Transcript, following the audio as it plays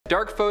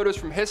Dark photos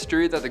from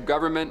history that the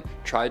government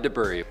tried to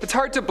bury. It's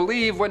hard to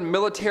believe when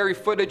military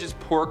footage is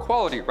poor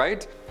quality,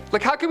 right?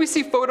 Like, how can we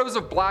see photos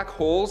of black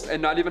holes and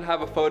not even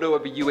have a photo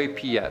of a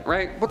UAP yet,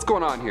 right? What's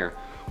going on here?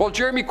 Well,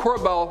 Jeremy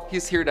Corbell,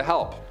 he's here to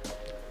help.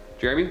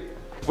 Jeremy?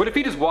 What if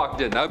he just walked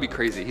in? That would be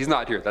crazy. He's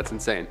not here. That's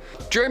insane.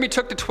 Jeremy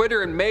took to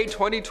Twitter in May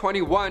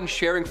 2021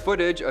 sharing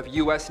footage of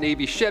US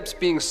Navy ships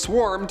being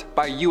swarmed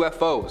by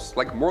UFOs.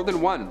 Like more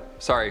than one.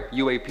 Sorry,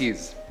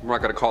 UAPs. We're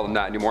not gonna call them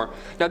that anymore.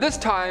 Now this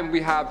time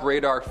we have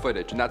radar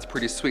footage, and that's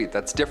pretty sweet.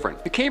 That's different.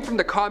 It came from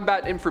the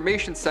Combat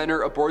Information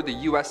Center aboard the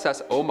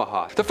USS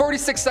Omaha. The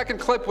 46-second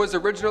clip was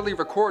originally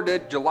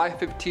recorded July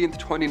 15th,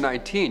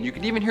 2019. You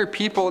can even hear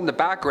people in the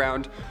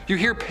background. You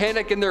hear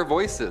panic in their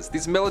voices.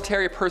 These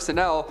military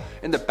personnel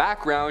in the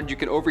background, you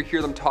can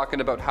overhear them talking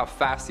about how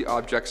fast the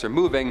objects are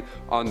moving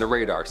on the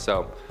radar.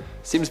 So,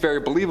 seems very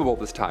believable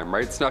this time,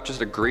 right? It's not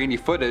just a grainy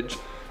footage.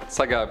 It's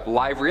like a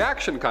live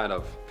reaction kind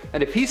of.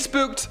 And if he's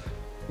spooked,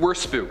 we're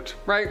spooked,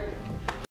 right?